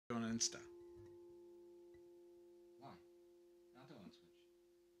on Insta. Why? I'll do it on Twitch.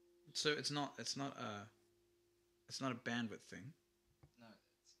 So it's not a bandwidth thing. No,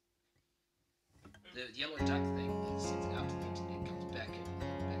 it's the yellow duck thing that sends it out to the internet, comes back and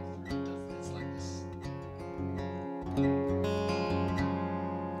back through. It's like this. Let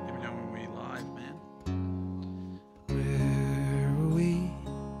me know when we live, man. Where are we?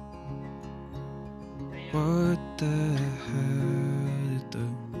 What the hell to do?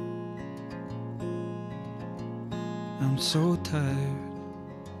 I'm so tired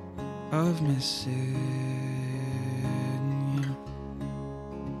of missing you.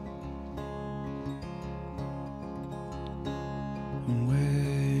 And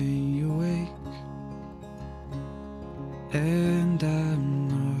when you wake and I'm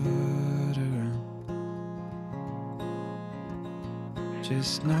not around,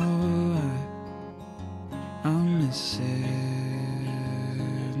 just know I'm missing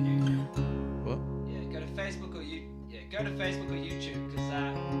you. What? Yeah, go to Facebook or YouTube because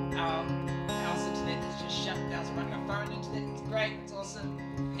our house internet is just shut down. So running our phone internet, it's great, it's awesome.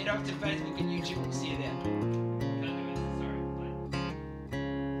 Head over to Facebook and YouTube, we'll see you there.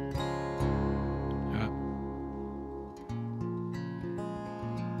 Alright.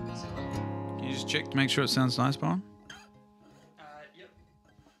 Can you just check to make sure it sounds nice, Brian? Yep.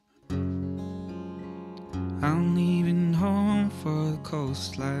 I'm leaving home for the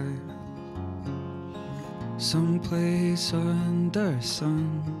coastline, someplace under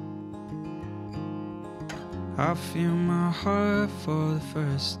sun. I feel my heart for the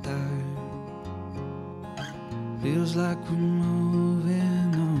first time. Feels like we're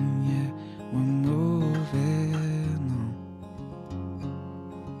moving on, yeah, we're moving on.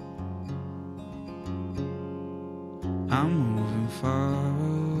 I'm moving far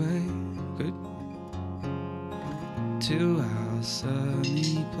away, good, to our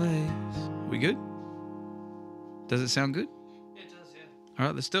sunny place. We good? Does it sound good? It does, yeah. All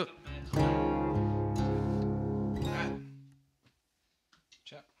right, let's do it.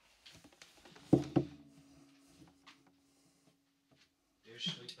 Chat. There's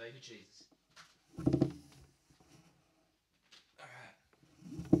sweet baby Jesus.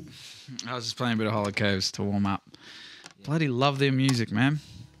 I was just playing a bit of Hollow Caves to warm up. Bloody love their music, man.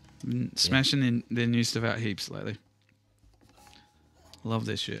 Been smashing their new stuff out heaps lately. Love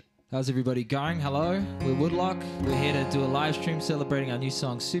this shit. How's everybody going? Hello, we're Woodlock. We're here to do a live stream celebrating our new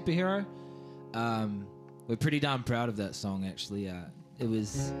song, Superhero. We're pretty damn proud of that song, actually. It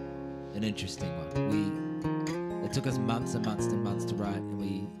was an interesting one. It took us months and months and months to write,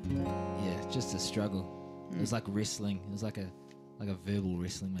 and just a struggle. It was like wrestling. It was like a verbal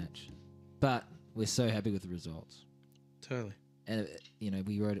wrestling match. But we're so happy with the results. Totally. And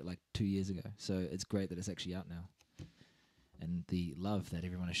we wrote it like 2 years ago, so it's great that it's actually out now. And the love that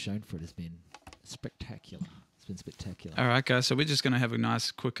everyone has shown for it has been spectacular. It's been spectacular. All right, guys. So we're just going to have a nice,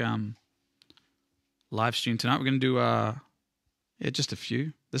 quick live stream tonight. We're going to do just a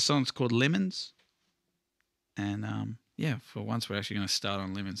few. This song's called Lemons. And, for once we're actually going to start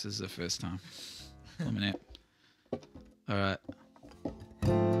on lemons. This is the first time. Coming out. All right.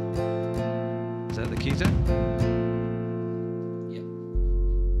 Is that the keto?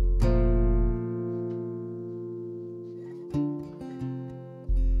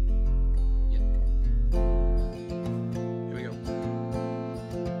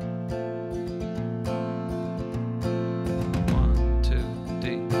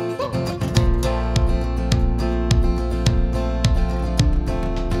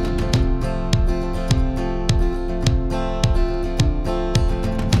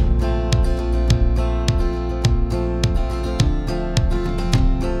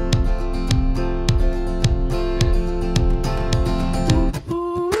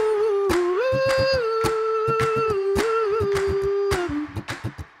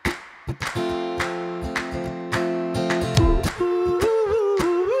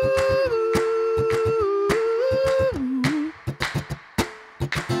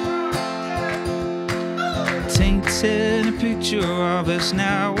 Tainted a picture of us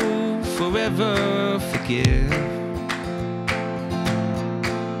now, forever forgive.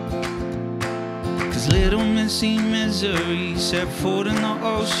 Cause little missy misery set foot in the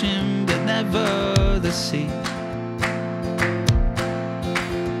ocean, but never the sea.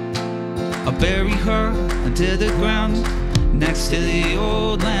 I'll bury her under the ground, next to the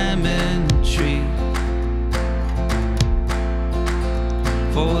old lemon tree.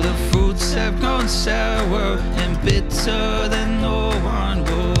 For the fruits have gone sour and bitter that no one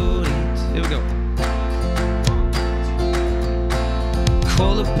will eat. Here we go.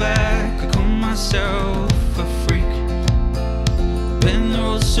 Call it back, I call myself a freak. Bend the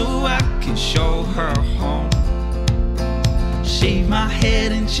road so I can show her home. Shave my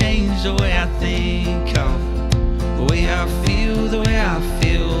head and change the way I think of, the way I feel, the way I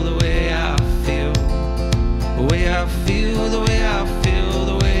feel, the way I feel, the way I feel, the way I feel,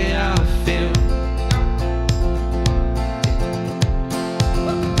 the way I feel.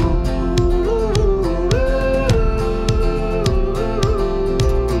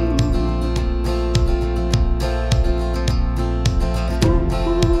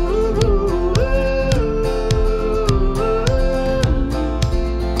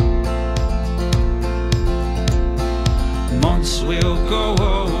 Will go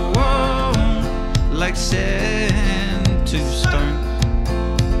like sand to stone.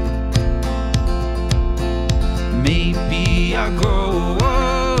 Maybe I grow,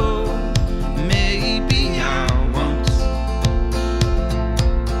 maybe I won't.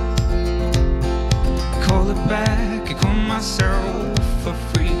 Call it back, I call myself for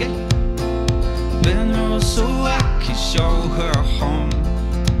free. Been road so I can show her home.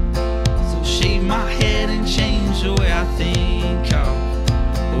 So shave my head and change the way I think of,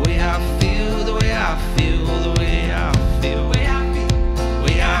 the way I feel, the way I feel, the way I feel, the way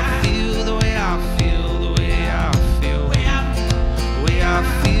I feel, the way I feel, the way I feel, the way I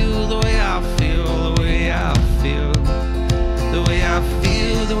feel, the way I feel, the way I feel, the way I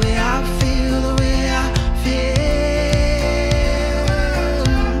feel, the way I feel, the way I feel.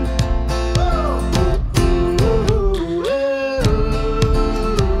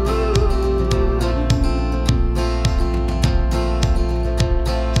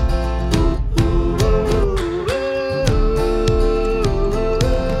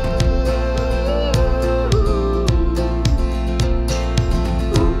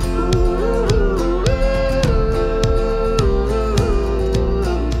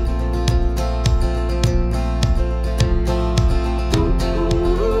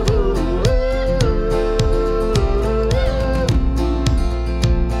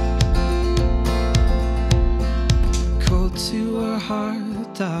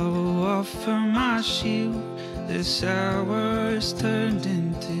 I will offer my shield. This hour is turned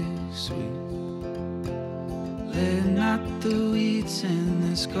into sweet. Let not the weeds in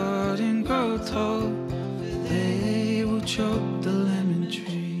this garden grow tall, for they will choke the lemon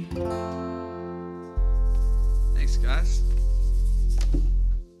tree. Thanks, guys.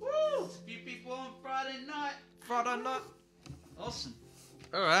 Woo! Few people on Friday night. Awesome.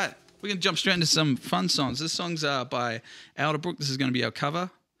 All right. We're going to jump straight into some fun songs. This song's by Alderbrook. This is going to be our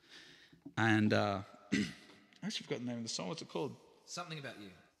cover. And I actually forgot the name of the song. What's it called? Something About You.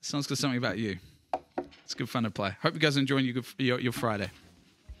 The song's called Something About You. It's good fun to play. Hope you guys are enjoying your Friday.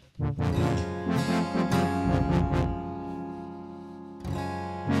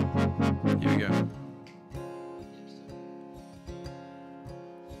 Here we go.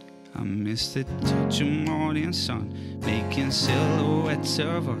 I miss the touch of morning sun, making silhouettes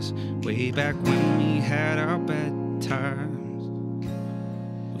of us way back when we had our bedtimes.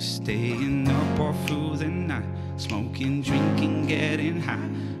 We're staying up all through the night, smoking, drinking, getting high.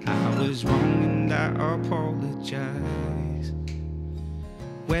 I was wrong and I apologize.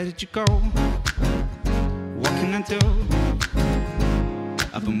 Where did you go? What can I do?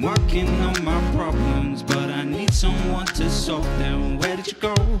 I've been working on my problems, but I need someone to solve them. Where did you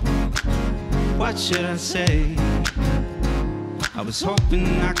go? What should I say? I was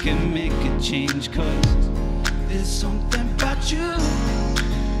hoping I could make a change, 'cause there's something about you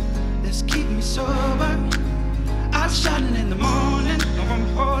that's keeping me sober. I'm shining in the morning, no, I'm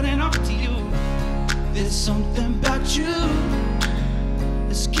holding on to you. There's something about you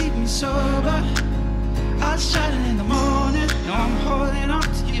that's keeping me sober. I'm shining in the morning, no, I'm holding on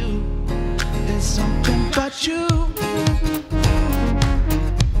to you. There's something about you.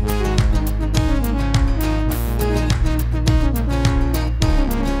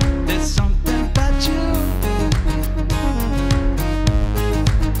 There's something about you.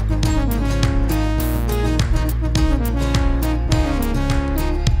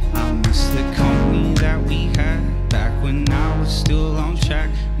 I miss the company that we had back when I was still on track.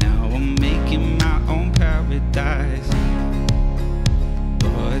 Now I'm making my own paradise.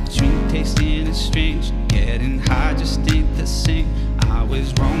 But drink tasting is strange, getting high just ain't the same. I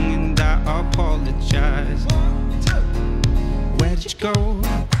was wrong and I apologize. Where did you go?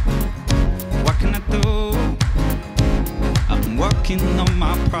 What can I do? I've been working on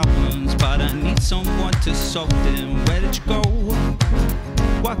my problems, but I need someone to solve them. Where did you go?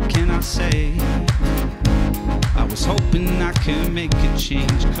 What can I say? I was hoping I could make a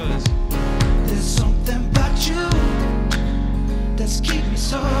change, 'cause there's something about you that's keeping me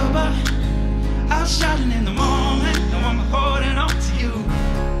sober. I'm shining in the morning, no, I'm holding on to you.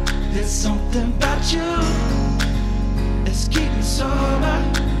 There's something about you that's keeping me sober.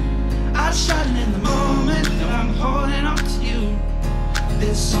 I'm shining in the moment, now I'm holding on to you.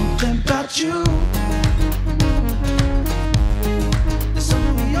 There's something about you that's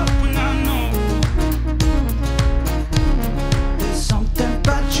setting me up when I know. There's something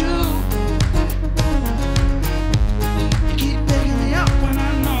about you. You keep picking me up when I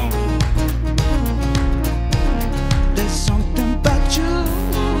know. There's something about you,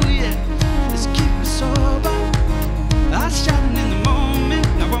 yeah, that's keeping me sober. I'm shining in the moment,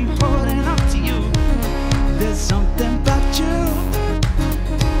 now I'm holding on to you. There's something about you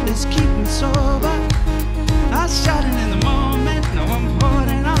that's keeping me sober. I'm shining in the moment, now I'm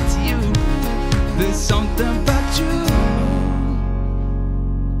holding on to you. There's something about you.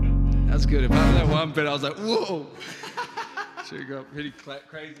 That's good. If I had that one bit, I was like, whoa. Sure, you got pretty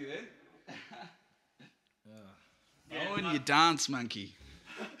crazy then. Oh, and you dance, monkey.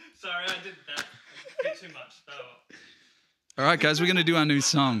 Sorry, I did that. A bit too much. All right, guys, we're going to do our new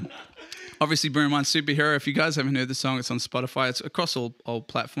song. Obviously, bear in mind, Superhero. If you guys haven't heard the song, it's on Spotify. It's across all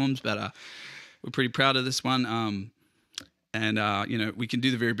platforms, but we're pretty proud of this one. And you know, we can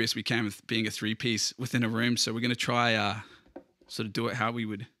do the very best we can with being a three-piece within a room. So we're going to try sort of do it how we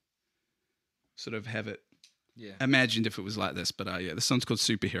would sort of have it imagined if it was like this. But yeah, the song's called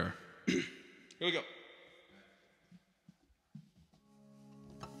Superhero. Here we go.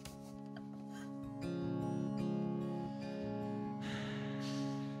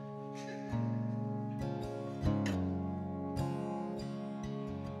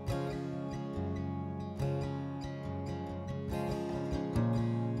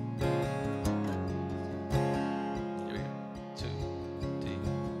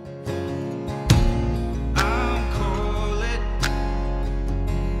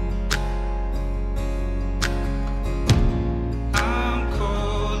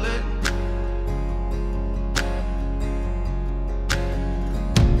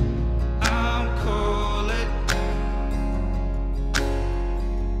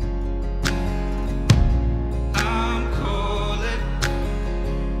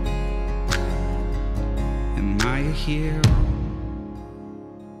 Hero,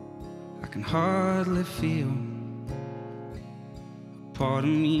 I can hardly feel. A part of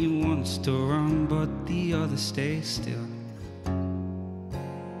me wants to run, but the other stays still.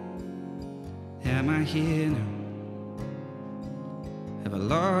 Am I here now? Have I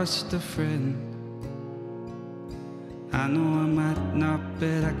lost a friend? I know I might not,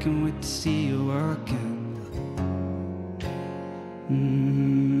 but I can't wait to see you again.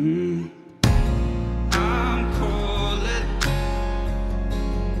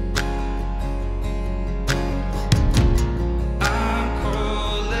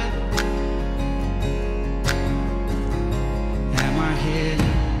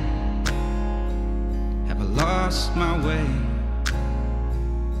 My way,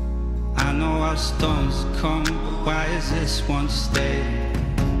 I know our storms come, but why is this one stay?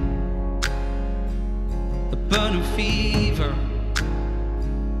 A burning fever,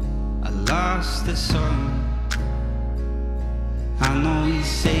 I lost the sun. I know he's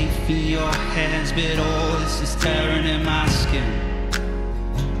safe in your hands, but all this is tearing in my skin.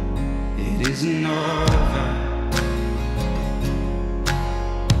 It isn't over.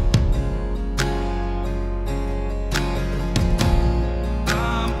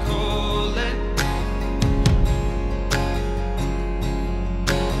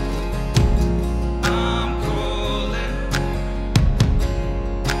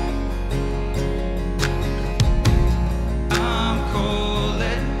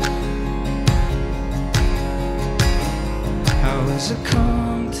 As I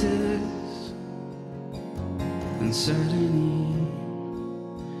come to this uncertainty,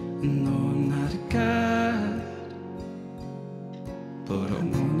 I know I'm not a god, but I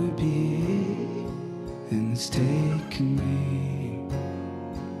wanna be, and it's taking me.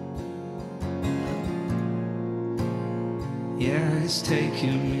 Yeah, it's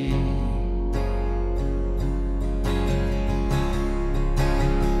taking me.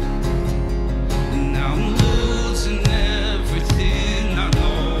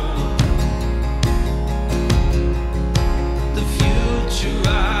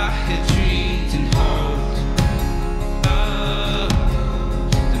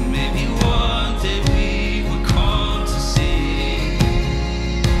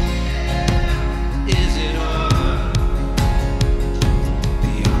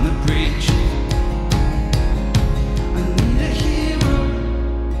 Beyond the bridge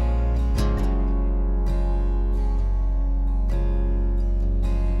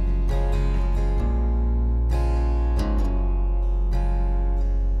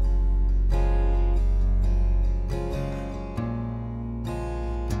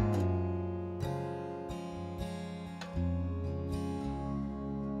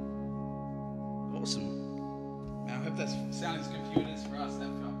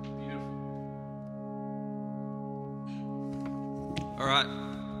All right.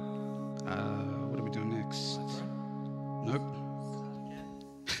 What are we doing next? Nope.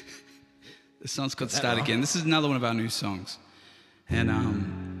 This song's called Start Again. This is another one of our new songs. And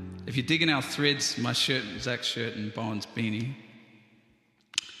if you're digging our threads, my shirt, Zach's shirt, and Bowen's beanie,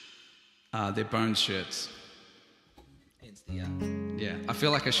 they're Bones shirts. It's the, Yeah, I feel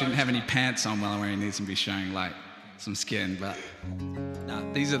like I shouldn't have any pants on while I'm wearing these and be showing like some skin, but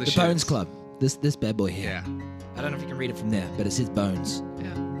these are the shirts. Bones Club. This bad boy here. Yeah. I don't know if you can read it from there, but it says Bones.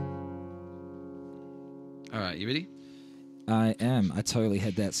 Yeah. All right, you ready? I am. I totally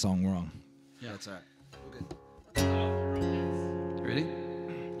had that song wrong. Yeah. That's all right. You ready?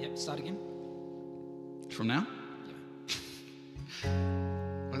 Yep, start again. From now? Yeah.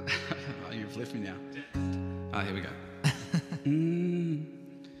 Oh, you've left me now. Oh, here we go.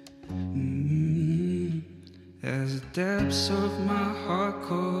 As the depths of my heart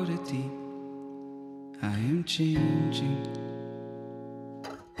go to deep, I am changing.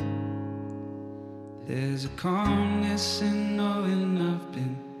 There's a calmness in knowing I've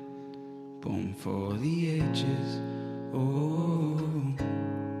been born for the ages. Oh,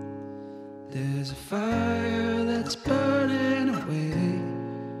 there's a fire that's burning away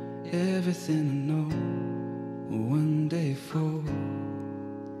everything I know will one day fall.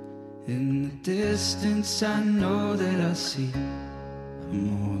 In the distance I know that I see I'm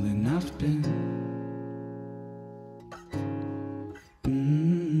more than I've been.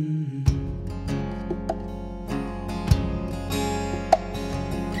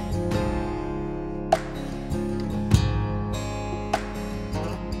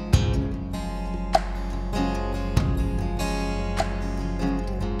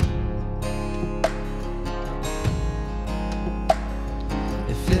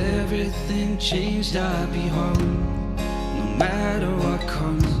 Everything changed, I'll be home. No matter what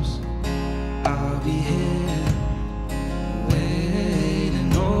comes, I'll be here,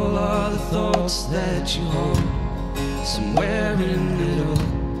 waiting. All of the thoughts that you hold, somewhere in the middle.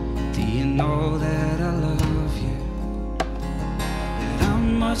 Do you know that I love you? That I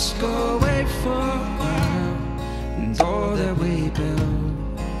must go away for a while, and all that we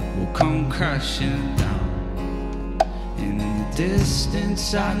build will come crashing down. In the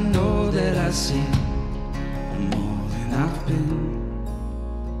distance I know that I see more than I've been.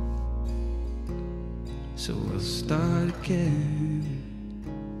 So we'll start again.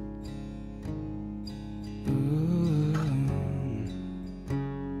 Ooh.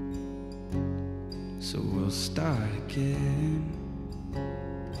 So we'll start again.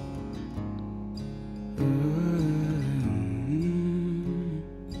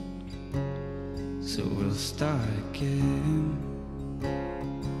 So we'll start again.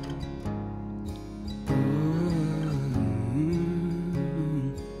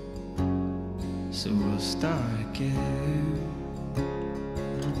 So we'll start again.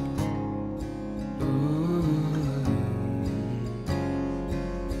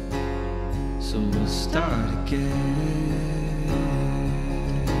 So we'll start again.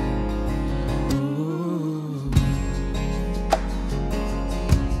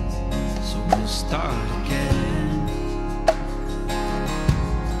 So we'll start again.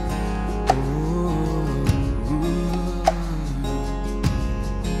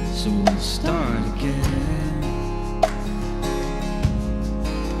 So we'll start again.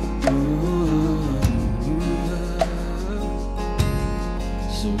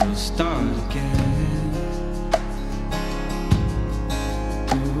 So we'll start again.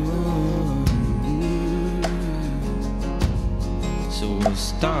 So we'll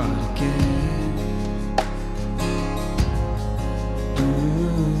start again.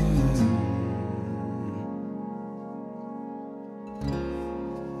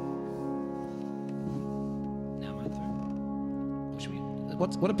 Now my turn.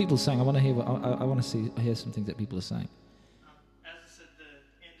 What are people saying? I want to hear. I want to hear some things that people are saying. As I said, the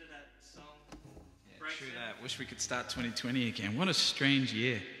end of that song. Yeah, true that. Wish we could start 2020 again. What a strange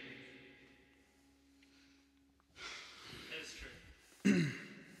year. That is true.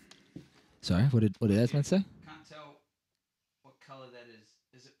 Sorry, what did Asman say? Can't tell what color that is.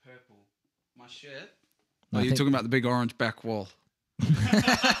 Is it purple? My shirt? No, Oh, I you're think- talking about the big orange back wall.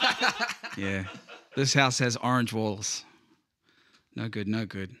 Yeah. This house has orange walls. No good, no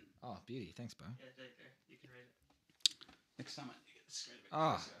good. Oh, beauty. Thanks, bro. Yeah, there you go. You can read it. Next time I get the screen a bit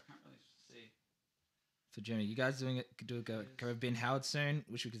Ah. closer. I can't really see. For Jimmy, you guys doing it? Could do a go of Ben Howard soon.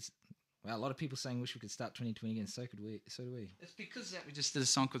 Wish we could. Well, a lot of people saying wish we could start 2020 again. So could we. So do we. It's because that we just did a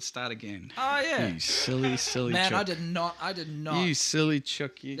song called Start Again. Oh yeah. You silly, silly Man, chook. I did not. You silly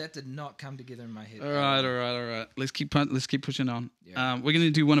chook, you. That did not come together in my head. All right. Let's keep pushing on. Yeah. We're gonna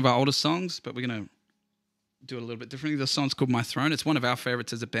do one of our older songs, but we're gonna do it a little bit differently. The song's called My Throne. It's one of our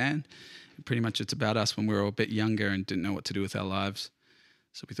favorites as a band. Pretty much it's about us when we were a bit younger and didn't know what to do with our lives.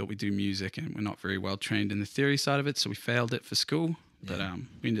 So we thought we'd do music, and we're not very well trained in the theory side of it, so we failed it for school. But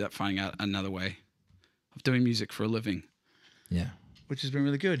we ended up finding out another way of doing music for a living. Yeah. Which has been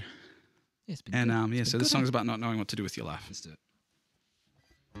really good. Yeah, it's been And good. so the song's about not knowing what to do with your life. Let's do it.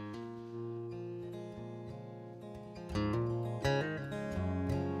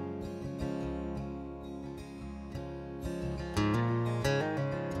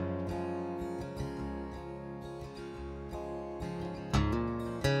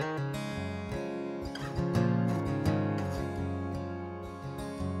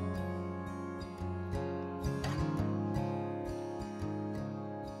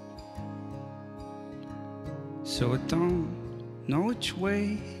 So I don't know which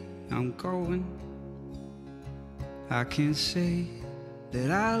way I'm going. I can say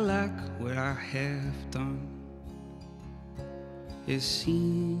that I like what I have done. It's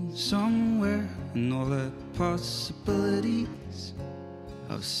seen somewhere, and all the possibilities.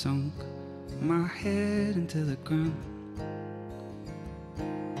 I've sunk my head into the ground.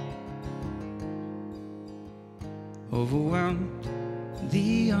 Overwhelmed,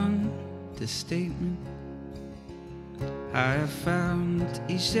 the understatement. I have found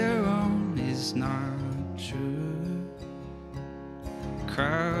each their own is not true.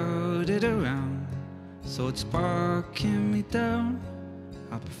 Crowded around, so it's barking me down.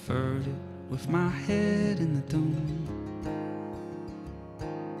 I preferred it with my head in the dome.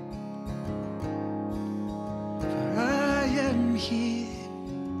 For I am here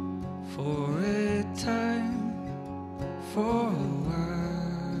for a time, for a while.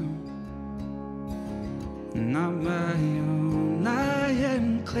 Not my own, I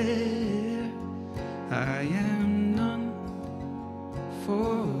am clear, I am none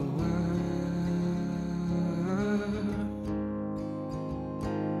for a while.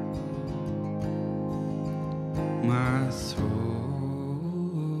 My throne.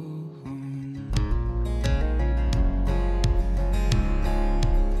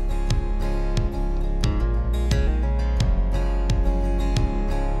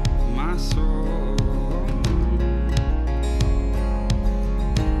 My soul.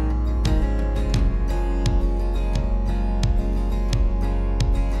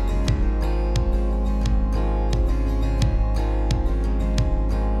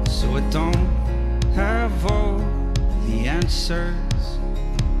 So I don't have all the answers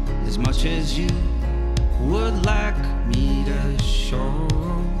as much as you would like me to show.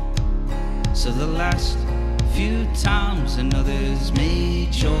 So the last few times and others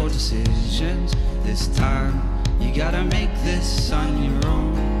made your decisions, this time you gotta make this on your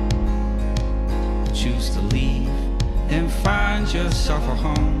own. Choose to leave and find yourself a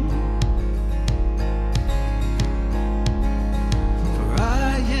home. For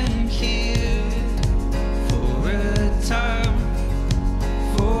I am here for a time,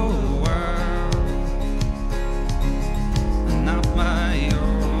 for a while. Not my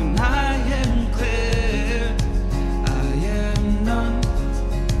own, I am clear, I am none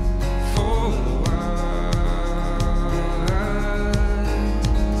for a while.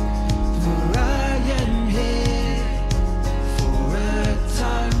 For I am here for a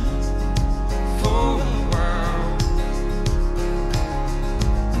time, for a while.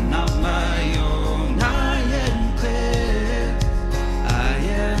 Not my own, I am clear, I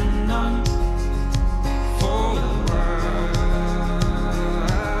am none for a while.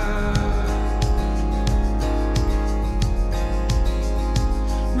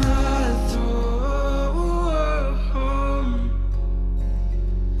 My throne,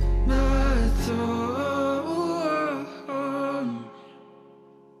 my throne.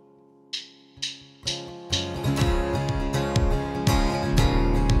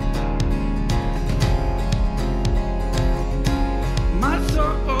 My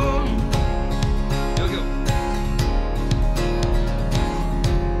throne. Here we go.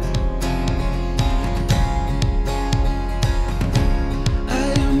 I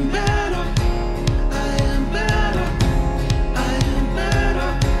am better. I am better. I am better.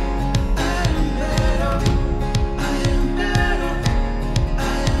 I am better. I am better.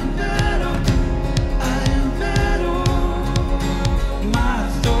 I am better. I am better. My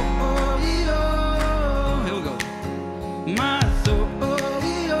throne. Here we go. My throne.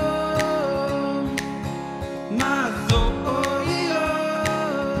 My throne.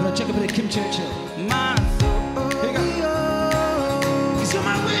 We're gonna check a bit of Kim Churchill. My throne. Here we go. So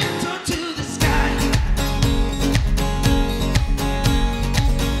my window to the sky.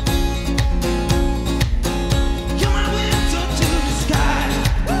 You're my window to the sky.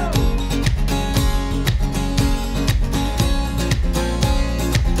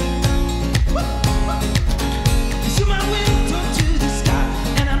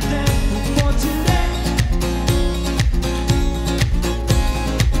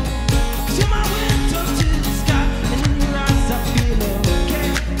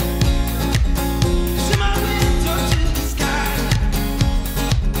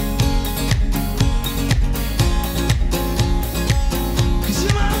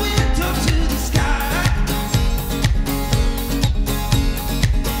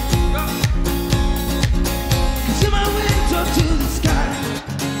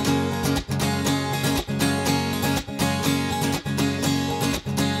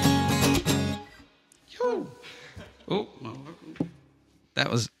 That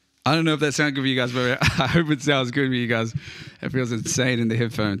was. I don't know if that sounded good for you guys, but I hope it sounds good for you guys. It feels insane in the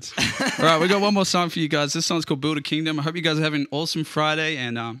headphones. All right, we got one more song for you guys. This song's called Build a Kingdom. I hope you guys are having an awesome Friday.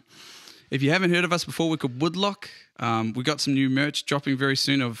 And if you haven't heard of us before, we're called Woodlock. We got some new merch dropping very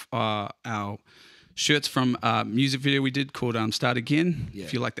soon of our shirts from a music video we did called Start Again. Yeah.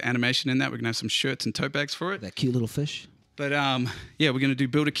 If you like the animation in that, we're going to have some shirts and tote bags for it. That cute little fish. But yeah, we're going to do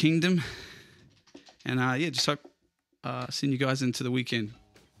Build a Kingdom. And yeah, just hope send you guys into the weekend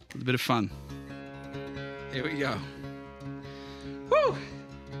with a bit of fun. Here we go. Woo!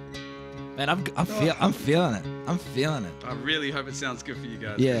 Man, I'm feeling it. I'm feeling it. I really hope it sounds good for you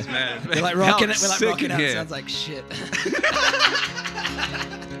guys. Yeah. Man, We're like rocking it. We're like sick rocking in out. It here. sounds like shit. Oh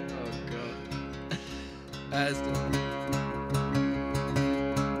god. Let's do it.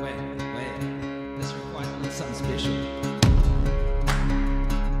 Wait. This requires a little something special.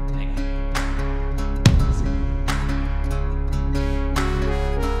 Hang on.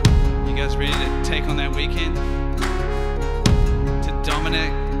 You guys ready to take on that weekend? To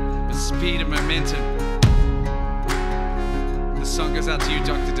dominate with speed and momentum. The song goes out to you,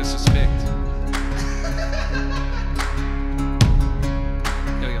 Dr. Disrespect.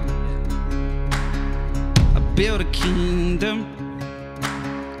 Here we go. I built a kingdom.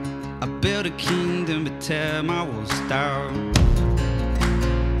 I built a kingdom to tear my walls down.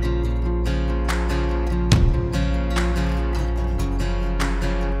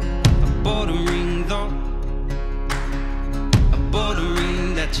 I bought a ring though. I bought a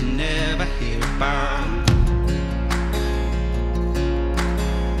ring that you never hear about.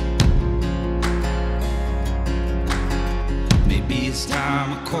 Maybe it's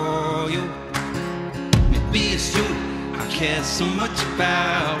time I call you. Maybe it's you I care so much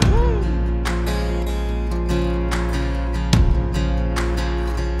about.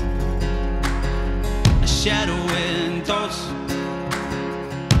 A shadow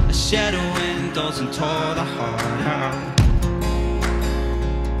windows and tore the heart out.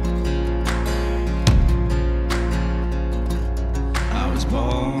 I was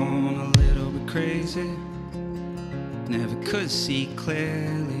born a little bit crazy. Never could see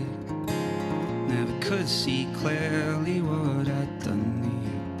clearly. Never could see clearly what I'd done to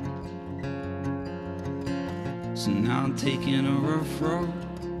you. So now I'm taking a rough road.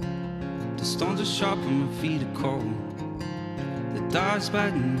 The stones are sharp and my feet are cold. The dark's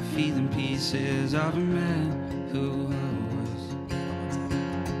biting my feet in pieces of a man who I was.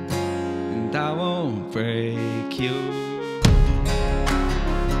 And I won't break you.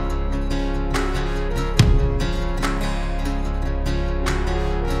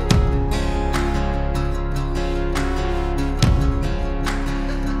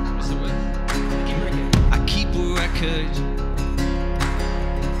 I keep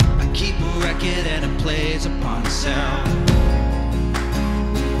a record and it plays upon itself.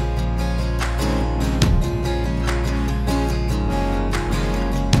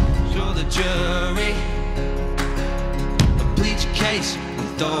 You're the jury, plead your case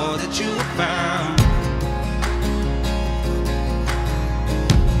with all that you have found.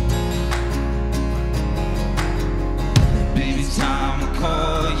 Maybe it's time to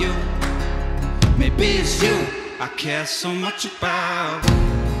call you. Maybe it's you I care so much about.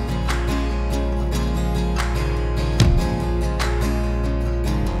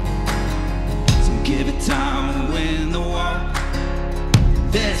 So give it time to win the war.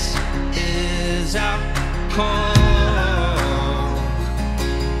 This is our call.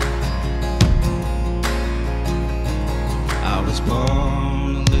 I was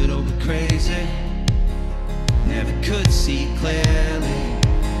born a little bit crazy. Never could see clearly.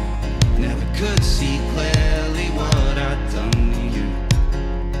 Never could see clearly what I'd done to you.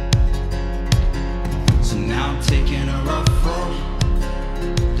 So now I'm taking a rough road.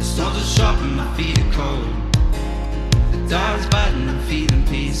 The stones are sharp and my feet are cold. The dark's biting my feet in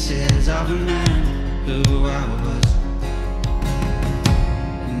pieces of a man who I was.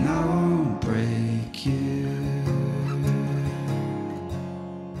 And I won't break you.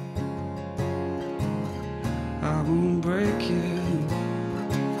 I won't break you.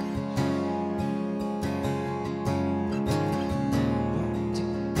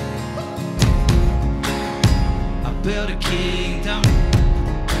 Build a kingdom,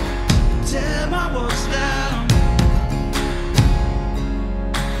 tear my walls down.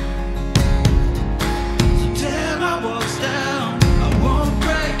 So tear my walls down, I won't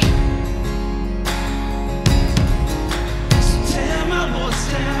break. So tear my walls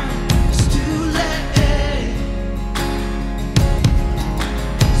down, it's too late.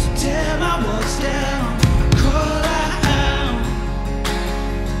 So tear my walls down, call out.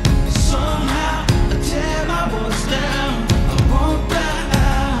 Somehow I tear my walls down, I won't back.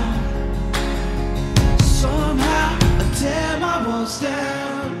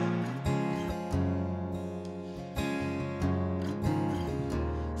 down.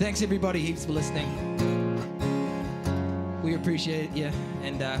 Thanks everybody heaps for listening. We appreciate it, yeah,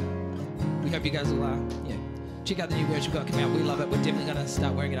 and we hope you guys will check out the new merch we've got coming out. We love it. We're definitely gonna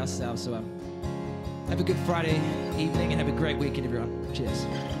start wearing it ourselves. So have a good Friday evening and have a great weekend, everyone. Cheers.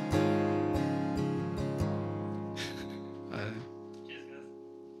 Cheers, guys.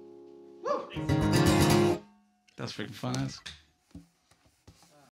 That's freaking fun, ass.